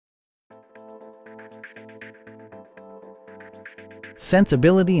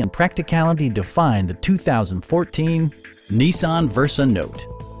Sensibility and practicality define the 2014 Nissan Versa Note.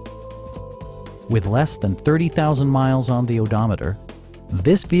 With less than 30,000 miles on the odometer,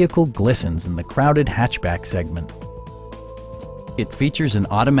 this vehicle glistens in the crowded hatchback segment. It features an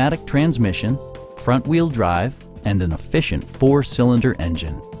automatic transmission, front-wheel drive, and an efficient 4-cylinder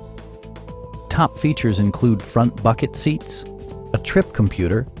engine. Top features include front bucket seats, a trip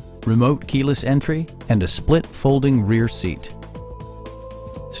computer, remote keyless entry, and a split folding rear seat.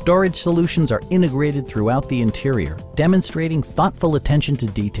 Storage solutions are integrated throughout the interior, demonstrating thoughtful attention to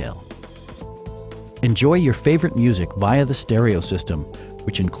detail. Enjoy your favorite music via the stereo system,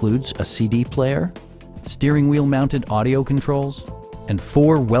 which includes a CD player, steering wheel mounted audio controls, and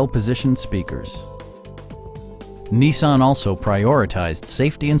 4 well-positioned speakers. Nissan also prioritized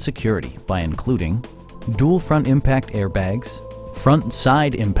safety and security by including dual front impact airbags, front and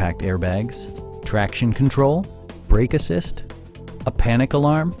side impact airbags, traction control, brake assist, a panic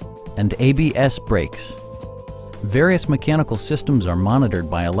alarm, and ABS brakes. Various mechanical systems are monitored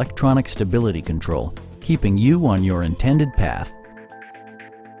by electronic stability control, keeping you on your intended path.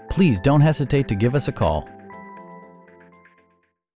 Please don't hesitate to give us a call.